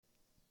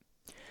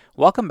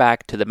Welcome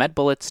back to the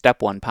MedBullets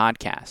Step 1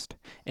 podcast.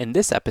 In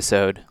this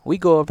episode, we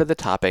go over the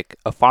topic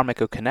of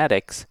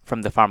pharmacokinetics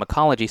from the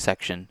pharmacology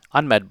section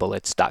on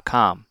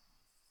medbullets.com.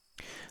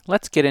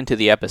 Let's get into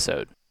the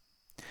episode.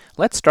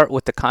 Let's start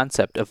with the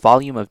concept of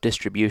volume of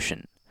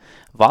distribution.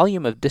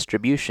 Volume of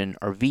distribution,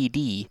 or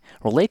VD,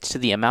 relates to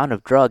the amount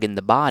of drug in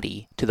the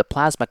body to the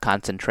plasma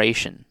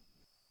concentration.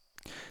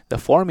 The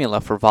formula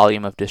for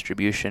volume of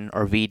distribution,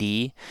 or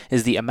VD,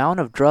 is the amount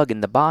of drug in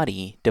the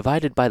body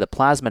divided by the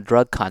plasma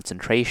drug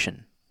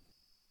concentration.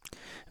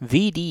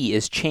 VD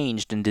is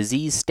changed in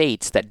disease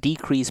states that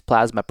decrease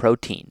plasma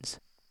proteins.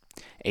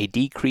 A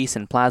decrease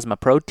in plasma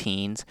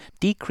proteins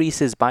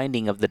decreases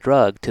binding of the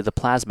drug to the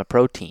plasma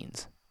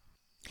proteins.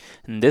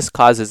 And this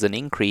causes an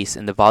increase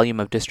in the volume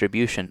of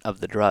distribution of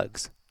the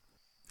drugs.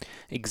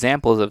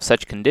 Examples of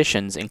such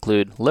conditions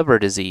include liver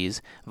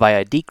disease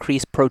via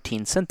decreased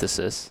protein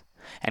synthesis,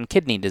 and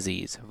kidney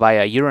disease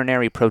via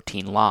urinary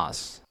protein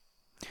loss.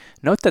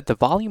 Note that the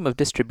volume of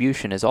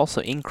distribution is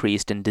also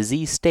increased in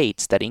disease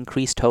states that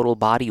increase total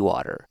body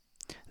water.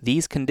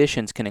 These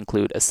conditions can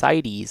include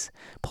ascites,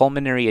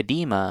 pulmonary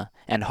edema,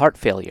 and heart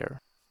failure.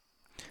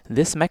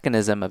 This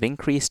mechanism of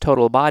increased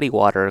total body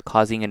water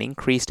causing an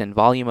increase in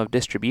volume of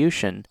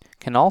distribution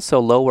can also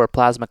lower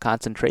plasma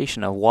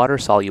concentration of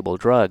water-soluble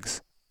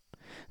drugs.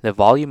 The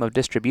volume of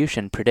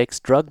distribution predicts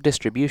drug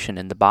distribution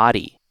in the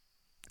body.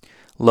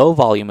 Low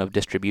volume of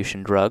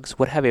distribution drugs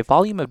would have a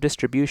volume of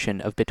distribution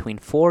of between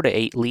 4 to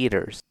 8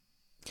 liters,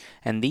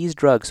 and these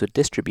drugs would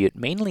distribute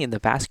mainly in the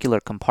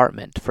vascular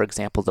compartment, for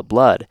example the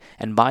blood,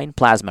 and bind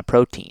plasma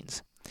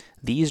proteins.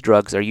 These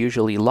drugs are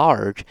usually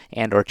large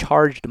and or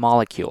charged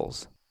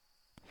molecules.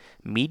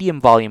 Medium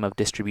volume of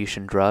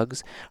distribution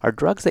drugs are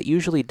drugs that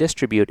usually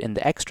distribute in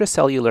the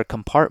extracellular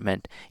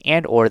compartment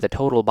and or the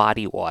total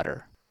body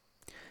water.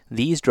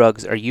 These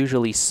drugs are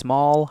usually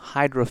small,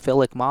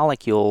 hydrophilic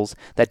molecules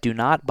that do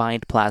not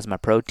bind plasma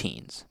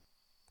proteins.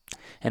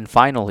 And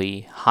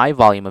finally, high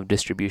volume of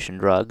distribution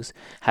drugs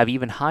have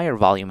even higher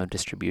volume of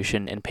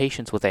distribution in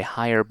patients with a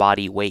higher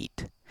body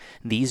weight.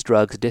 These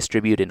drugs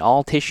distribute in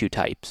all tissue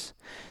types.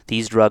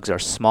 These drugs are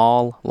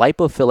small,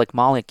 lipophilic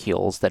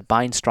molecules that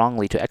bind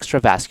strongly to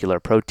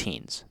extravascular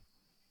proteins.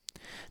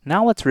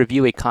 Now let's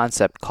review a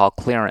concept called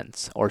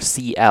clearance, or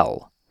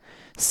CL.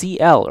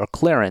 CL, or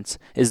clearance,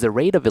 is the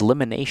rate of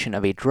elimination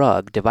of a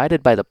drug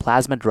divided by the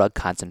plasma drug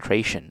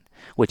concentration,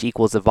 which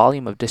equals the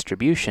volume of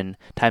distribution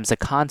times a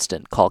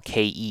constant called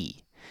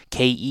Ke.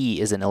 Ke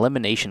is an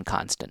elimination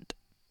constant.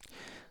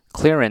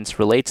 Clearance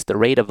relates the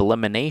rate of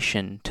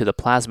elimination to the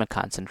plasma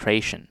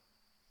concentration.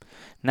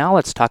 Now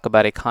let's talk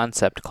about a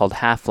concept called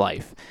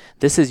half-life.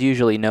 This is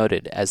usually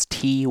noted as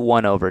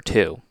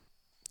T1/2.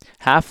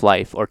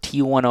 Half-life, or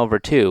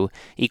T1/2,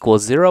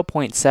 equals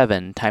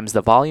 0.7 times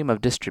the volume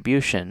of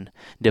distribution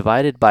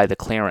divided by the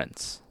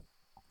clearance.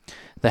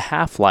 The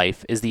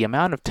half-life is the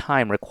amount of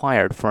time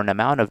required for an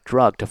amount of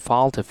drug to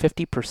fall to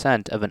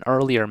 50% of an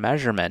earlier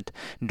measurement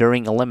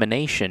during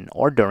elimination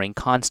or during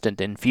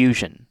constant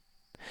infusion.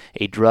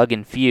 A drug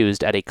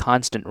infused at a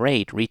constant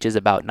rate reaches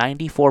about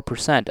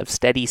 94% of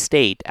steady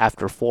state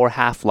after 4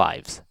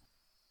 half-lives.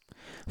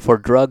 For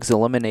drugs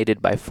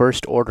eliminated by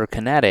first-order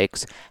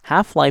kinetics,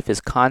 half-life is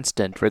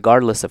constant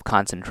regardless of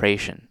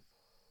concentration.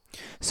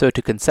 So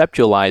to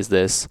conceptualize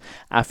this,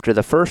 after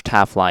the first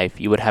half-life,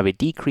 you would have a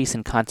decrease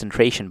in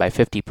concentration by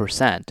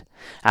 50%.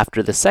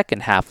 After the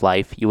second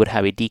half-life, you would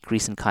have a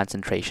decrease in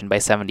concentration by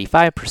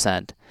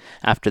 75%.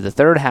 After the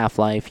third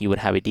half-life, you would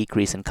have a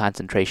decrease in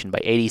concentration by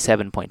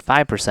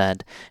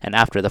 87.5%. And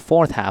after the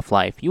fourth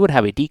half-life, you would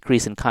have a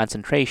decrease in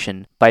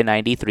concentration by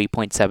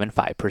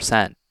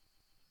 93.75%.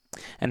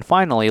 And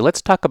finally,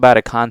 let's talk about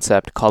a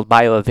concept called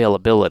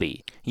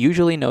bioavailability,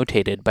 usually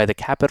notated by the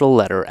capital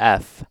letter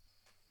F.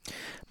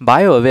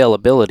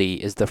 Bioavailability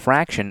is the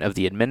fraction of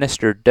the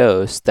administered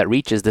dose that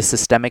reaches the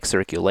systemic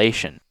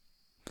circulation.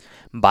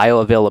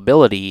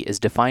 Bioavailability is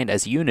defined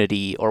as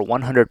unity or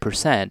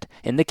 100%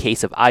 in the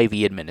case of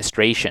IV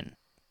administration.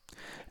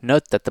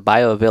 Note that the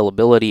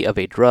bioavailability of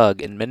a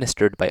drug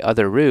administered by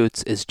other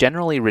routes is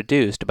generally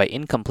reduced by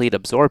incomplete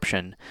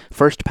absorption,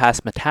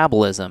 first-pass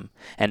metabolism,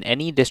 and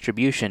any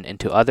distribution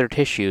into other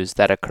tissues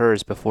that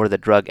occurs before the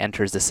drug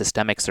enters the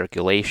systemic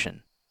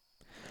circulation.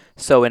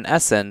 So in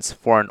essence,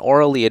 for an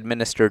orally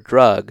administered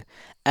drug,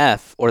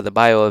 F, or the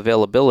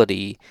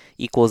bioavailability,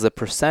 equals the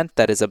percent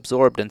that is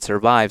absorbed and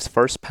survives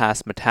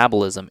first-pass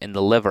metabolism in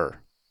the liver.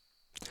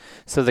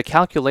 So the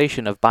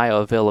calculation of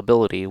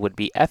bioavailability would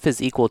be F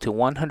is equal to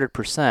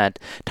 100%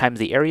 times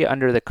the area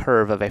under the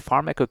curve of a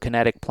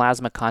pharmacokinetic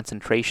plasma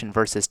concentration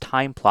versus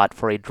time plot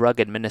for a drug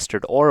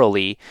administered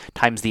orally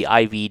times the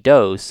IV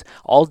dose,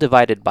 all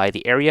divided by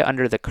the area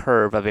under the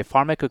curve of a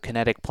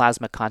pharmacokinetic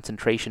plasma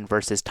concentration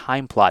versus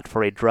time plot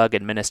for a drug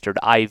administered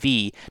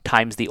IV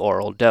times the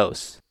oral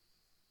dose.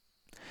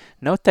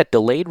 Note that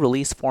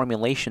delayed-release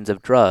formulations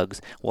of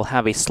drugs will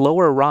have a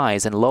slower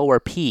rise and lower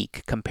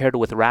peak compared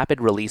with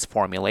rapid-release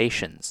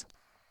formulations.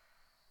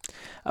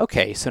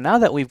 Okay, so now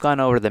that we've gone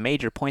over the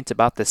major points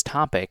about this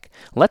topic,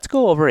 let's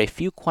go over a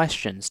few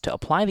questions to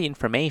apply the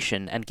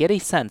information and get a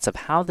sense of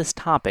how this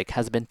topic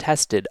has been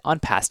tested on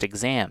past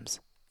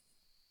exams.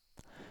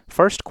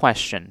 First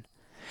question.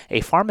 A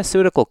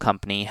pharmaceutical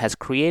company has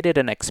created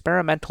an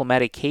experimental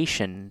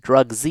medication,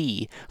 drug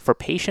Z, for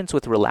patients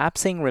with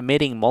relapsing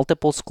remitting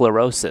multiple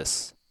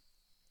sclerosis.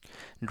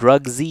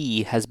 Drug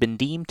Z has been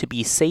deemed to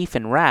be safe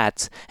in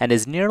rats and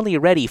is nearly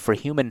ready for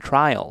human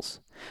trials.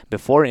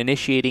 Before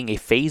initiating a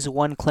phase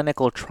 1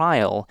 clinical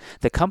trial,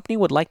 the company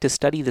would like to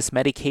study this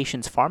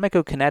medication's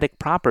pharmacokinetic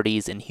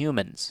properties in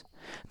humans.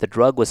 The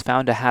drug was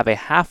found to have a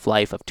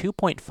half-life of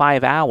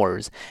 2.5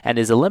 hours and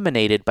is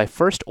eliminated by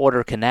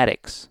first-order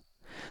kinetics.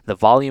 The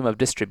volume of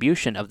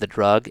distribution of the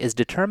drug is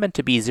determined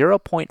to be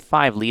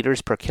 0.5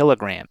 liters per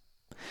kilogram.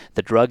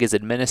 The drug is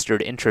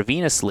administered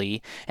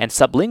intravenously and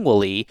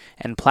sublingually,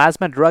 and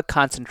plasma drug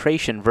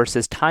concentration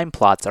versus time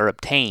plots are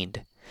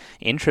obtained.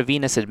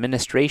 Intravenous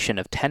administration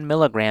of 10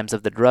 milligrams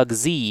of the drug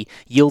Z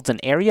yields an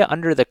area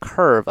under the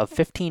curve of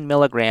 15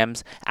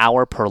 milligrams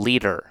hour per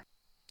liter.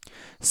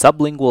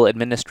 Sublingual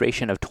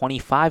administration of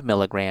 25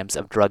 milligrams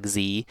of drug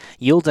Z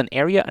yields an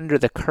area under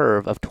the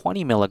curve of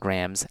 20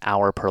 milligrams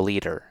hour per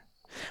liter.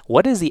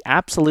 What is the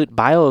absolute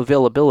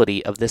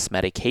bioavailability of this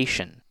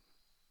medication?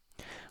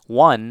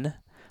 1.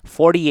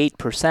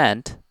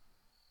 48%,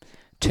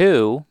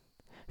 2.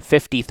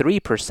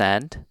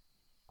 53%,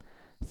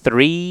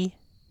 3.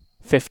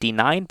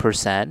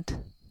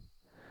 59%,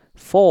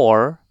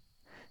 4.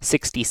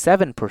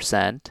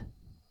 67%,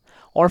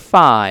 or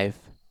 5.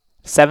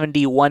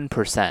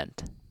 71%.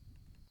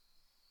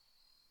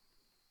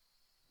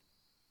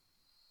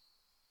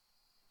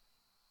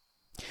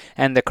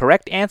 And the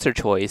correct answer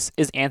choice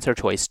is answer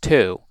choice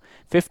 2,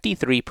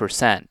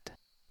 53%.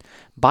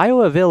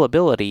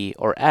 Bioavailability,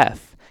 or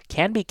F,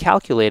 can be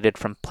calculated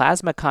from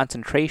plasma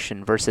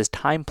concentration versus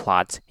time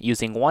plots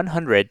using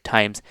 100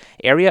 times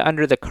area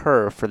under the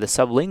curve for the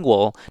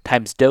sublingual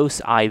times dose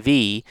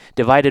IV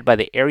divided by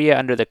the area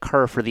under the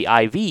curve for the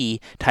IV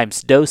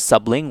times dose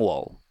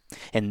sublingual.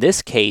 In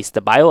this case,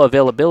 the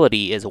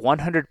bioavailability is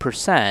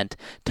 100%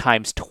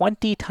 times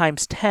 20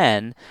 times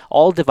 10,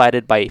 all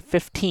divided by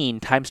 15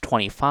 times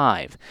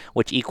 25,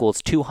 which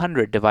equals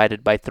 200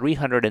 divided by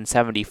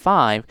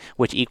 375,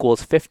 which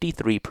equals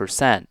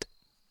 53%.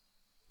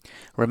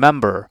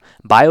 Remember,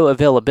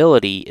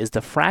 bioavailability is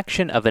the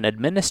fraction of an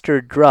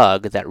administered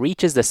drug that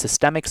reaches the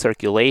systemic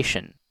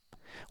circulation.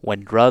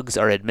 When drugs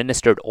are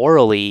administered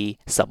orally,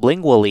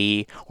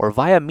 sublingually, or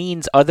via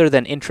means other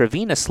than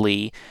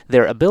intravenously,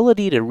 their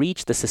ability to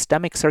reach the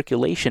systemic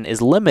circulation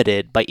is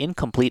limited by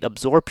incomplete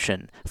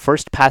absorption,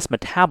 first-pass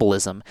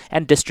metabolism,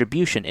 and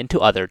distribution into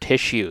other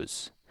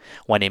tissues.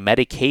 When a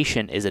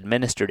medication is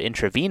administered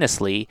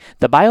intravenously,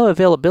 the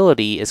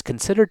bioavailability is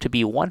considered to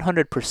be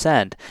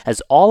 100%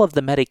 as all of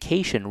the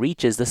medication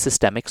reaches the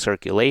systemic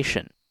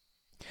circulation.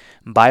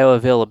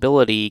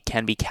 Bioavailability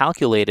can be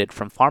calculated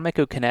from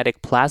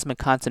pharmacokinetic plasma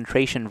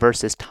concentration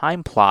versus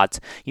time plots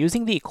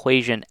using the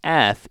equation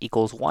F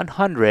equals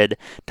 100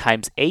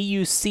 times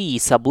AUC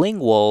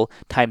sublingual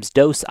times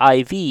dose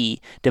IV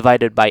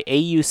divided by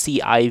AUC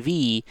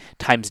IV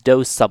times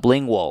dose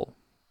sublingual.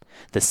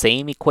 The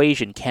same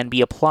equation can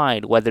be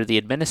applied whether the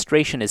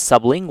administration is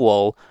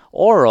sublingual,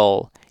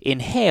 oral,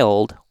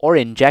 inhaled, or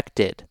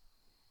injected.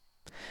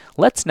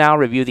 Let's now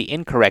review the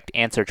incorrect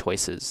answer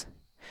choices.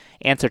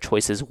 Answer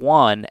choices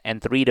 1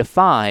 and 3 to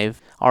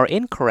 5 are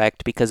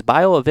incorrect because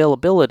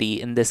bioavailability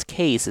in this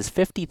case is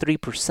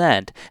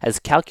 53% as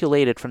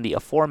calculated from the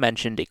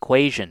aforementioned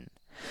equation.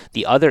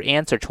 The other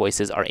answer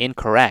choices are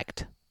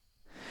incorrect.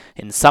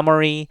 In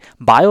summary,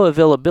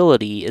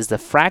 bioavailability is the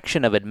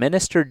fraction of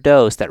administered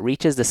dose that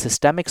reaches the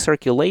systemic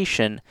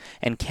circulation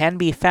and can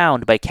be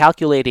found by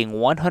calculating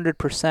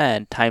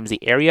 100% times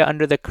the area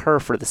under the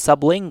curve for the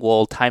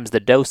sublingual times the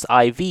dose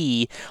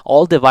IV,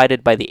 all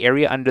divided by the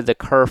area under the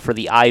curve for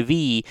the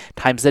IV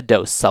times the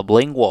dose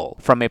sublingual,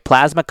 from a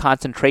plasma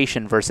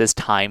concentration versus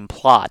time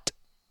plot.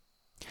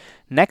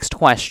 Next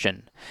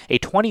question. A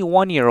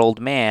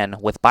 21-year-old man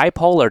with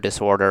bipolar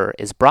disorder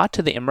is brought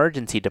to the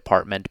emergency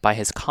department by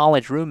his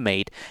college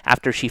roommate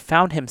after she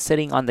found him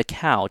sitting on the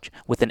couch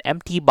with an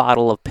empty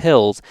bottle of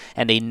pills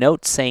and a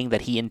note saying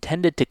that he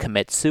intended to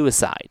commit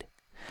suicide.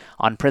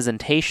 On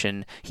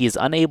presentation, he is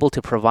unable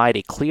to provide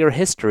a clear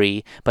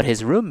history, but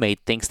his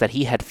roommate thinks that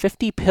he had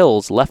 50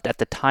 pills left at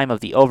the time of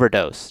the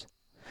overdose.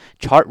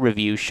 Chart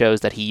review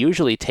shows that he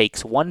usually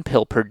takes 1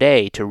 pill per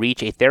day to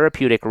reach a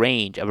therapeutic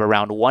range of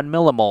around 1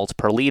 millimoles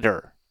per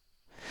liter.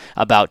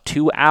 About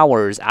 2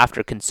 hours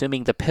after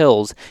consuming the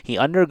pills, he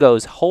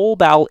undergoes whole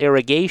bowel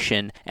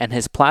irrigation and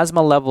his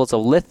plasma levels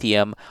of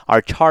lithium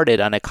are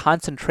charted on a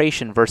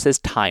concentration versus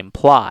time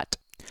plot.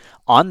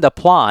 On the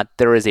plot,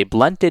 there is a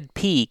blunted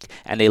peak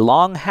and a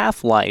long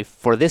half-life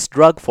for this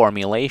drug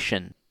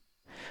formulation.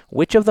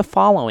 Which of the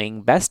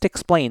following best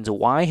explains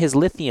why his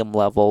lithium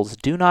levels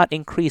do not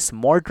increase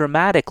more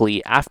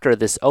dramatically after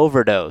this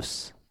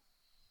overdose?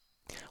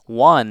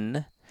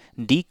 1.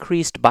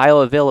 Decreased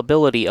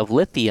bioavailability of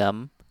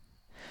lithium.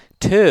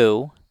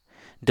 2.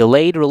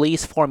 delayed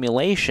release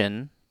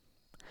formulation,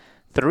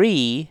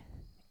 3,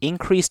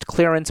 increased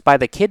clearance by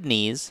the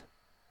kidneys,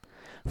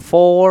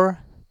 4,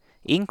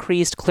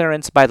 increased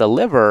clearance by the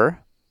liver,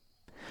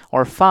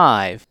 or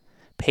 5,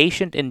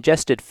 patient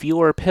ingested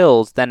fewer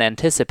pills than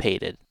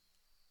anticipated.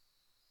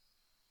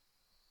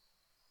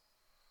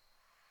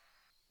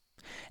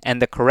 And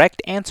the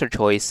correct answer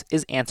choice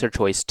is answer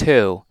choice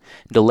 2,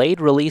 delayed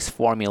release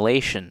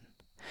formulation.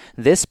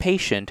 This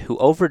patient, who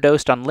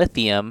overdosed on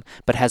lithium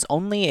but has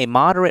only a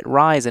moderate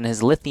rise in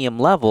his lithium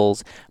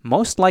levels,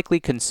 most likely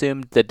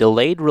consumed the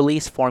delayed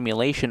release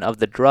formulation of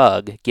the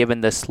drug given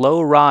the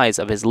slow rise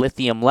of his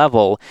lithium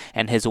level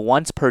and his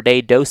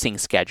once-per-day dosing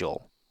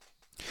schedule.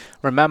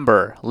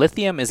 Remember,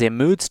 lithium is a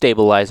mood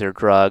stabilizer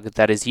drug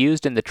that is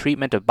used in the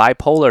treatment of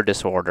bipolar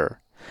disorder.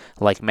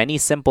 Like many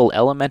simple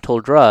elemental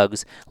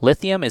drugs,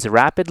 lithium is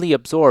rapidly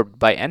absorbed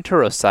by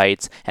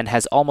enterocytes and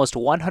has almost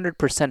 100%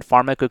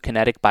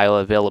 pharmacokinetic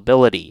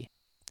bioavailability.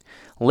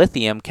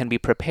 Lithium can be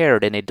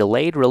prepared in a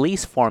delayed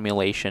release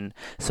formulation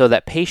so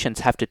that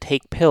patients have to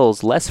take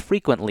pills less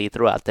frequently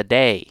throughout the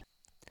day.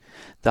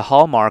 The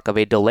hallmark of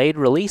a delayed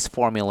release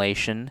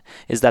formulation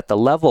is that the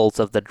levels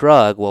of the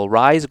drug will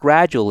rise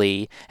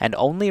gradually and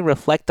only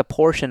reflect the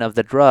portion of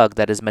the drug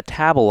that is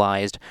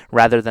metabolized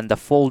rather than the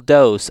full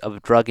dose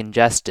of drug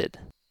ingested.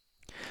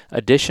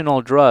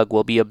 Additional drug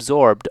will be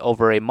absorbed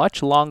over a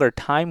much longer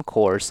time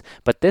course,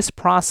 but this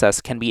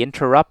process can be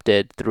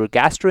interrupted through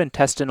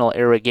gastrointestinal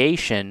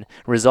irrigation,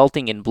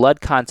 resulting in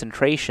blood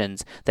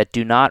concentrations that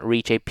do not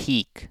reach a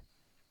peak.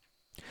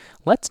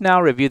 Let's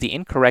now review the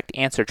incorrect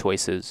answer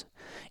choices.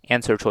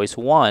 Answer choice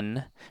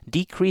 1,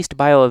 decreased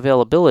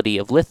bioavailability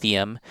of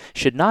lithium,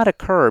 should not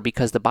occur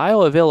because the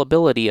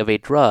bioavailability of a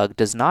drug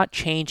does not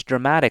change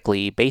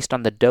dramatically based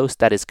on the dose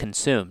that is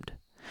consumed.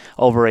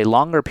 Over a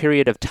longer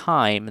period of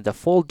time, the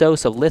full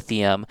dose of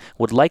lithium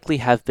would likely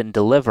have been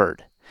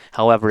delivered.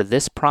 However,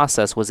 this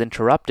process was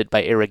interrupted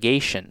by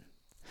irrigation.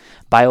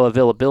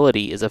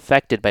 Bioavailability is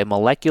affected by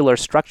molecular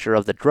structure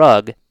of the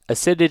drug,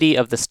 acidity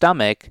of the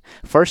stomach,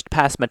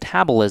 first-pass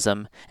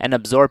metabolism, and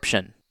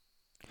absorption.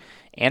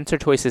 Answer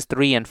choices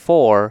 3 and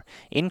 4,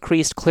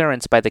 increased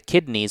clearance by the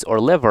kidneys or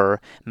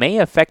liver, may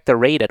affect the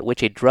rate at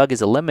which a drug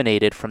is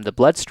eliminated from the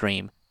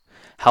bloodstream.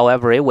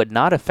 However, it would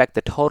not affect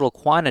the total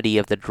quantity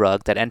of the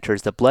drug that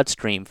enters the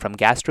bloodstream from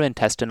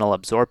gastrointestinal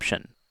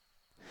absorption.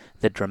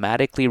 The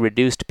dramatically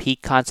reduced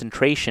peak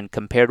concentration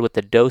compared with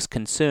the dose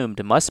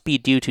consumed must be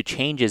due to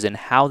changes in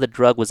how the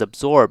drug was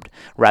absorbed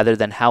rather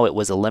than how it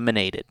was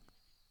eliminated.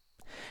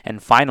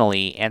 And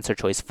finally, answer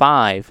choice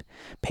 5,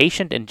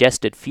 patient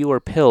ingested fewer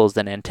pills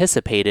than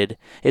anticipated,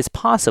 is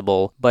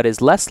possible but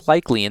is less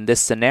likely in this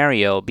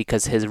scenario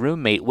because his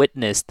roommate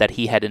witnessed that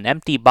he had an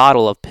empty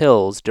bottle of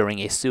pills during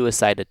a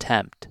suicide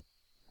attempt.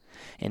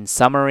 In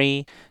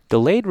summary,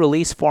 delayed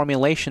release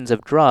formulations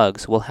of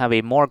drugs will have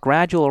a more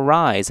gradual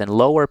rise and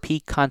lower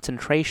peak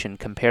concentration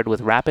compared with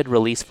rapid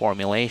release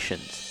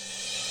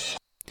formulations.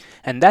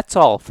 And that's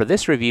all for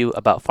this review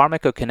about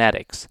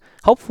pharmacokinetics.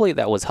 Hopefully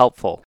that was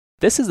helpful.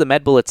 This is the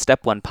MedBullets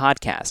Step 1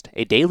 podcast,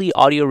 a daily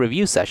audio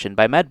review session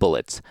by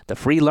MedBullets, the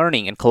free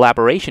learning and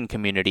collaboration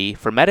community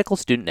for medical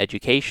student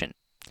education.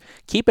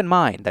 Keep in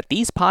mind that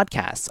these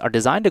podcasts are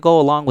designed to go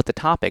along with the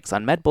topics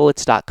on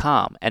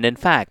medbullets.com, and in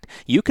fact,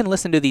 you can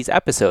listen to these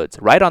episodes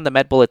right on the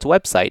MedBullets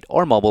website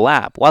or mobile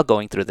app while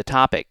going through the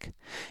topic.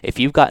 If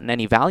you've gotten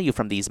any value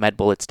from these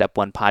MedBullets Step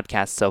 1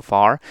 podcasts so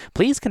far,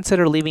 please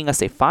consider leaving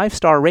us a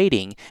 5-star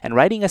rating and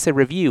writing us a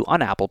review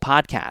on Apple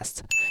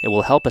Podcasts. It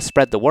will help us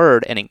spread the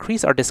word and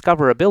increase our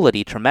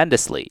discoverability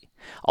tremendously.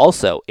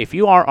 Also, if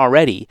you are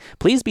already,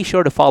 please be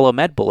sure to follow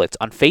MedBullets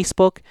on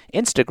Facebook,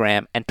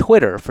 Instagram, and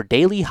Twitter for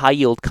daily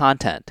high-yield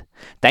content.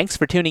 Thanks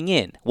for tuning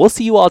in. We'll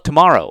see you all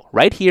tomorrow,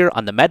 right here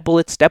on the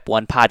MedBullets Step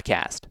 1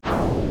 podcast.